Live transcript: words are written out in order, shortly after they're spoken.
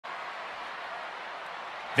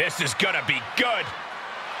This is gonna be good.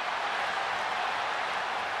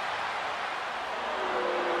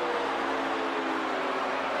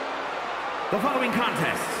 The following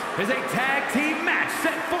contest is a tag team match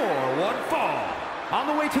set for one fall. On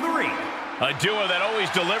the way to the ring, a duo that always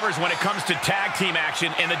delivers when it comes to tag team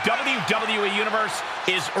action, and the WWE Universe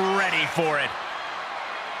is ready for it.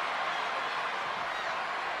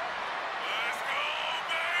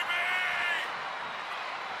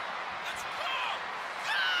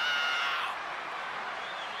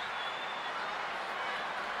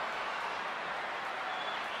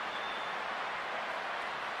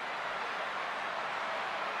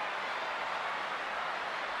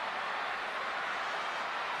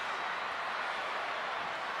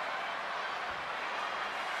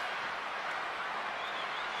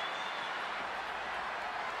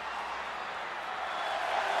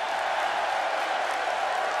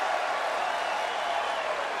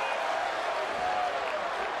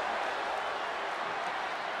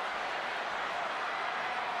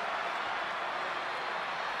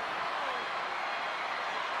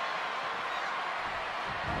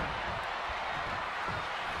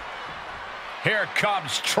 Here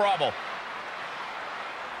comes trouble.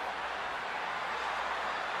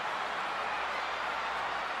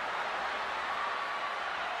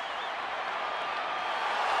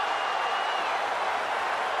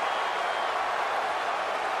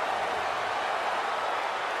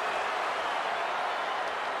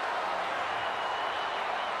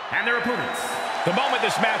 and their opponents. The moment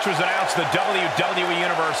this match was announced, the WWE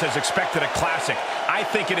Universe has expected a classic. I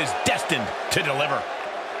think it is destined to deliver.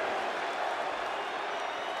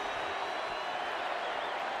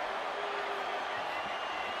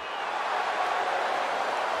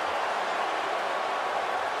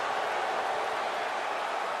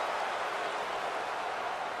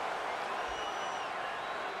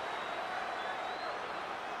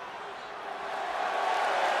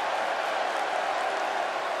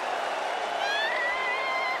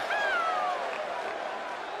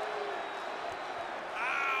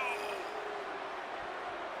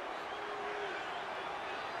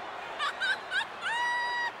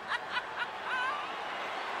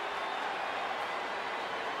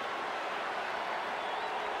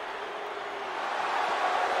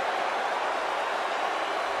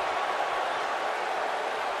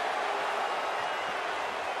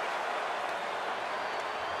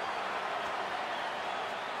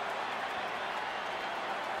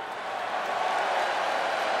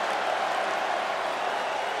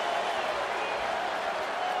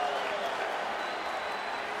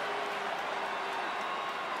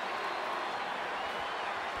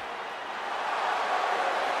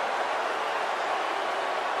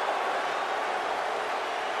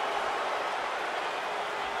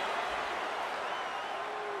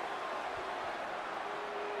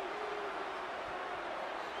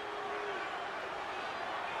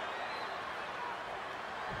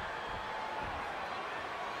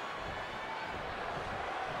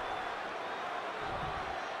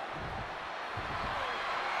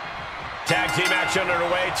 Tag team match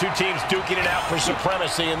underway. Two teams duking it out for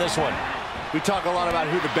supremacy in this one. We talk a lot about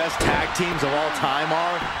who the best tag teams of all time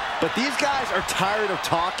are, but these guys are tired of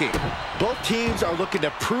talking. Both teams are looking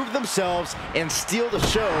to prove themselves and steal the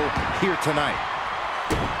show here tonight.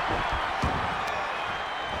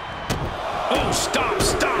 Oh, stop,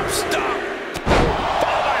 stop, stop.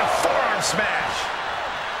 Followed by a forearm smash.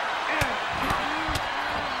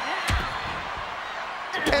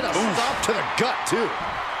 And a stop to the gut, too.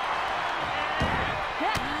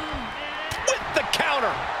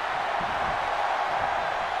 Counter.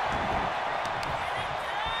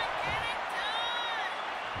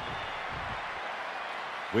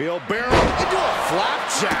 Wheelbarrow into a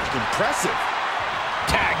flapjack. Impressive.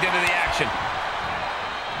 Tagged into the action.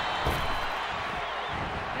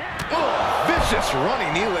 Oh, vicious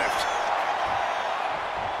running knee lift.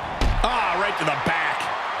 Ah, right to the back.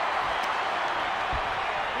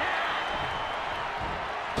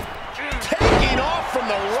 Taking off from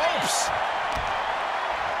the ropes.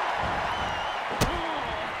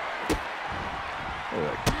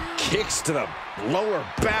 Kicks to the lower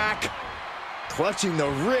back, clutching the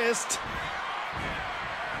wrist.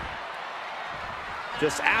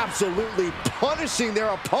 Just absolutely punishing their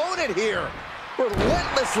opponent here,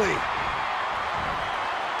 relentlessly.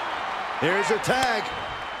 Here's your tag.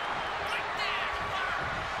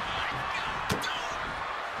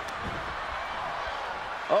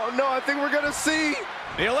 Oh no, I think we're gonna see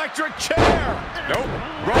the electric chair. Nope.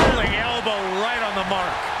 Rolling elbow right on the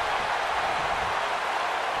mark.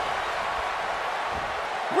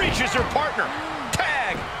 Reaches her partner.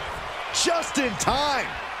 Tag. Just in time.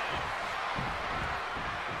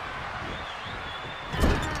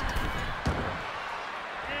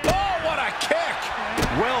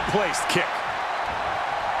 placed kick.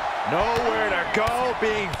 Nowhere to go,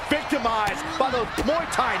 being victimized by those Muay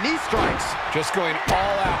Thai knee strikes. Just going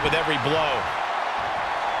all out with every blow.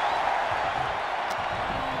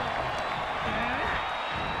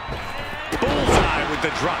 Bullseye with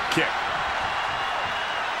the drop kick.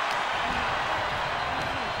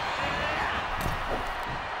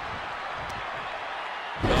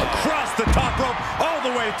 Across the top rope, all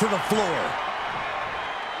the way to the floor.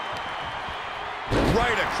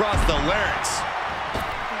 Right across the larynx.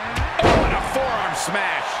 Oh, and a forearm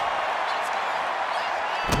smash.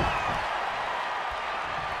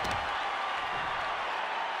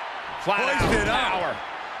 Flat Hoisted out power.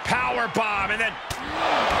 Power bomb, and then...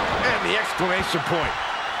 And the exclamation point.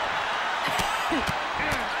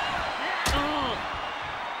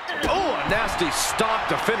 Oh, a nasty stomp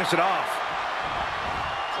to finish it off.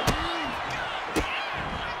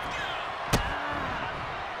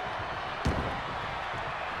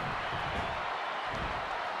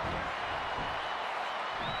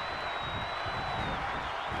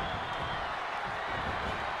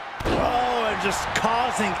 Just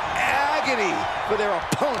causing agony for their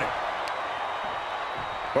opponent.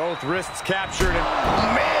 Both wrists captured and,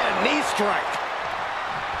 man, knee strike.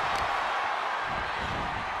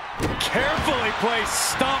 Carefully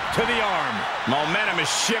placed stomp to the arm. Momentum is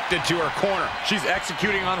shifted to her corner. She's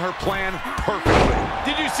executing on her plan perfectly.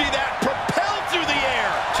 Did you see that? Propelled through the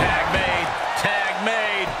air. Tag made. Tag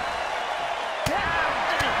made.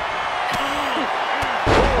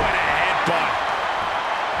 Oh, and a headbutt.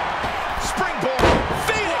 Springboard.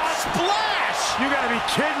 Phoenix splash. You gotta be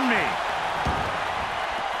kidding me.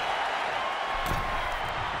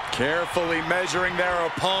 Carefully measuring their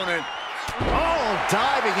opponent. Oh,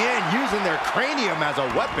 diving in, using their cranium as a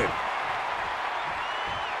weapon.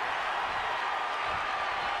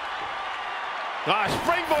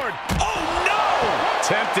 Springboard. Oh, no!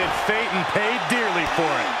 Tempted fate and paid dearly for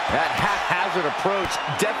it. That haphazard approach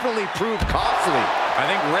definitely proved costly. I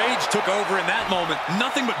think rage took over in that moment.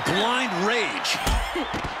 Nothing but blind rage.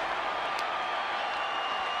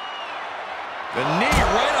 The knee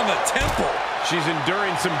right on the temple. She's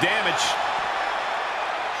enduring some damage.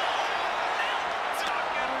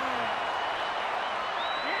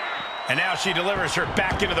 And now she delivers her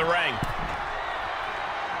back into the ring.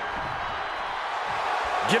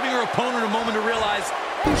 Giving her opponent a moment to realize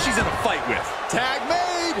who she's in a fight with. Tag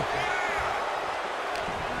made.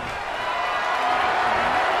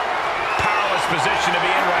 Powerless position to be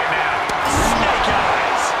in right now. Snake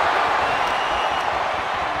eyes.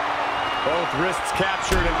 Both wrists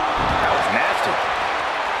captured, and that was nasty.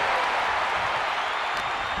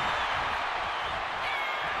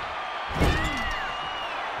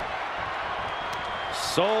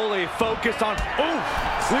 Solely focused on,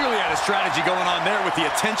 Clearly had a strategy going on there with the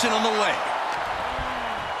attention on the leg.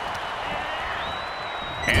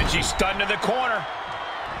 And she's stunned in the corner.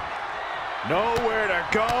 nowhere to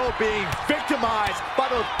go, being victimized by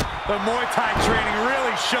the Muay Thai training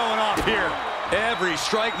really showing off here. Every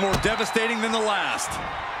strike more devastating than the last.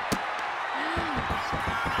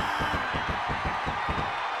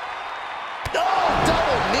 Oh,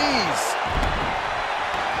 double knees.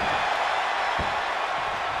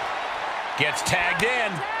 Gets tagged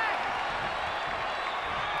in.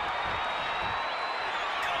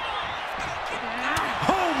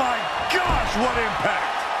 Oh my gosh, what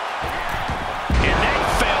impact. And they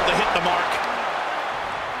failed to hit the mark.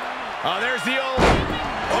 Oh, there's the old...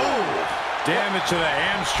 Oh, damage to the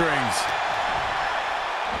hamstrings.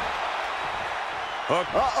 Hook.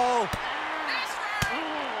 Uh-oh.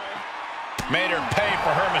 Made her pay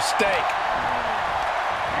for her mistake.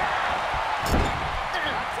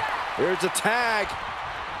 Here's a tag.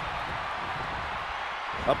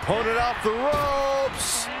 Opponent off the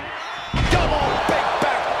ropes. Double big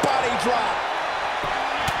back body drop.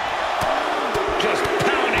 Just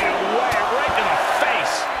pounding away right to the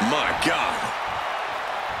face. My God.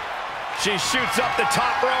 She shoots up the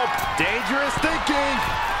top rope. Dangerous thinking.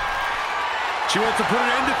 She wants to put an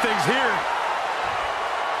end to things here.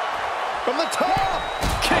 From the top.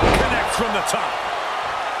 Kick connects from the top.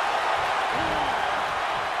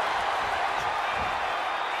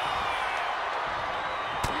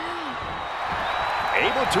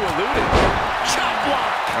 Able to elude it. Chop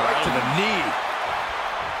block. Right to the knee.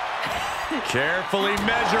 Carefully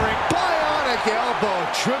measuring. Bionic elbow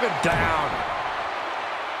driven down.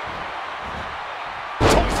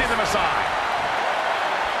 Tossing them aside.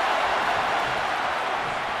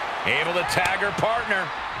 Able to tag her partner.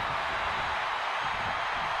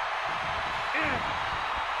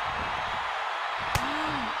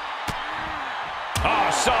 Oh,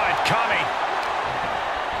 saw it coming.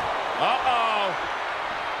 Uh-oh.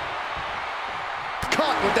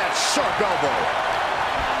 caught with that sharp elbow.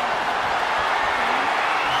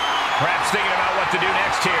 Perhaps thinking about what to do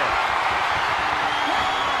next here.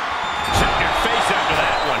 Check your face after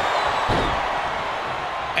that one.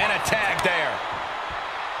 And a tag there.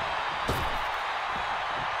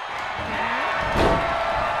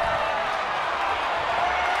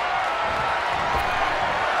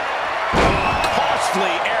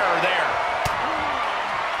 Costly error there.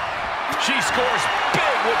 She scores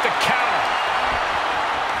big with the counter.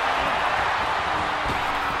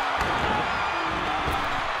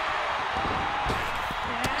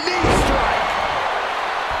 Knee strike.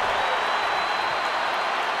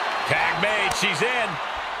 Tag made, she's in.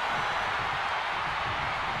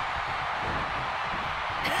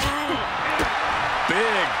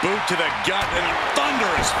 Big boot to the gut and a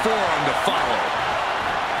thunderous forearm to follow.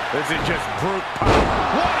 This is just brute power.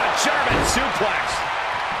 What a German suplex.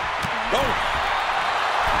 Oh.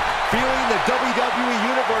 Feeling the WWE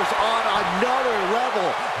Universe on another level.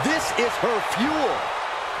 This is her fuel.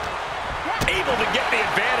 Able to get the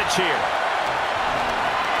advantage here.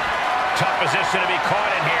 Tough position to be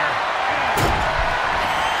caught in here.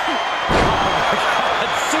 Oh my God,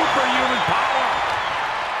 superhuman power.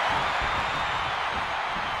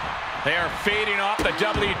 They are feeding off the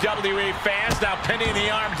WWE fans, now pinning the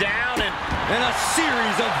arm down And a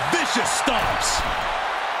series of vicious stomps.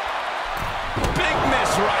 big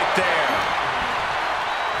miss right there.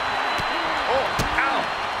 Oh, ow.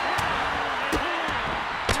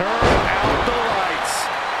 Turn out the lights.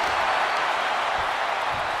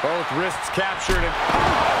 Both wrists captured and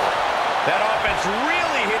that offense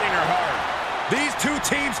really hitting her hard. These two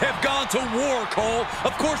teams have gone to war, Cole.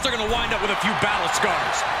 Of course they're going to wind up with a few battle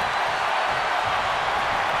scars.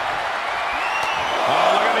 Oh,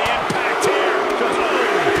 look at the impact here. Just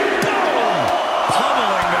boom.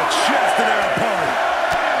 Pummeling the chest of their opponent.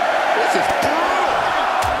 This is brutal.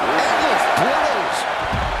 Endless blows.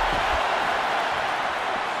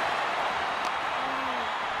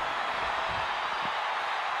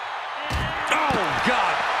 Oh,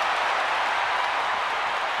 God.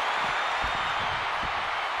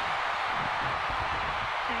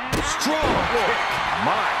 Strong kick.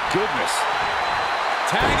 My goodness.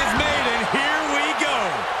 Tag is made, and here we go.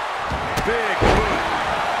 Big boot.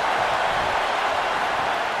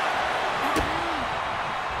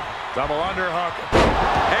 Double underhook.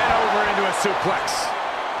 And over into a suplex.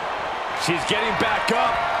 She's getting back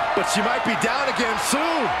up. But she might be down again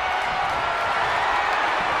soon.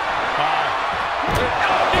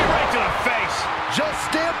 Knee right to the face. Just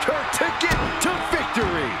stamped her ticket to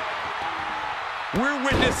victory. We're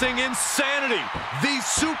witnessing insanity. These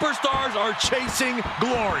superstars are chasing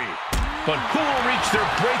glory. But who will reach their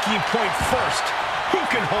breaking point first? Who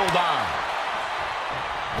can hold on?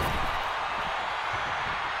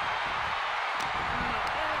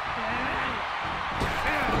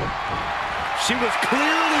 She was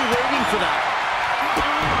clearly waiting for that.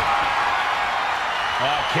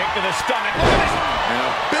 Kick to the stomach. Look at this. And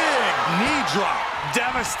a big knee drop.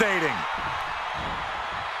 Devastating.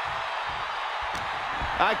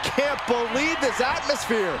 I can't believe this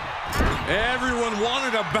atmosphere. Everyone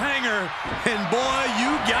wanted a banger, and boy,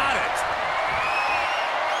 you got it.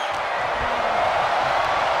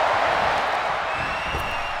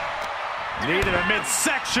 Knee to the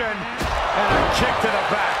midsection. And a kick to the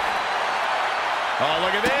back. Oh,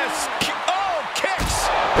 look at this. Oh, kicks.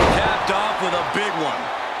 Capped off with a big one.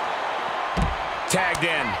 Tagged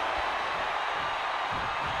in.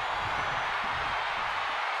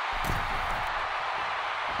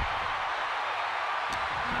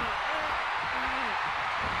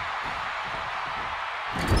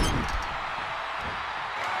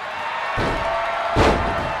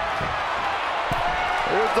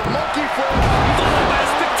 There's the monkey flip. Followed by a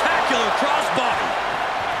spectacular crossbody.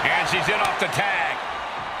 And she's in off the tag.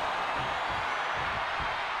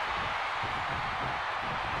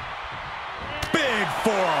 Big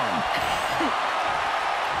forearm.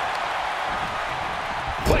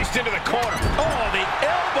 Placed into the corner. Oh, the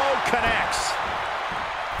elbow connects.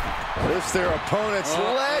 Lifts their opponent's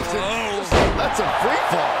legs. oh. That's a free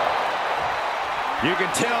fall. You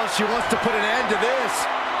can tell she wants to put an end to this.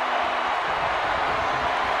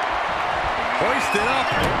 Hoisted up.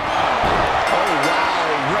 Oh, wow.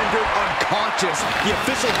 Rendered unconscious. The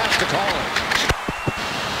official has to call it.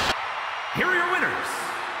 Here are your winners.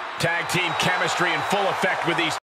 Tag team chemistry in full effect with these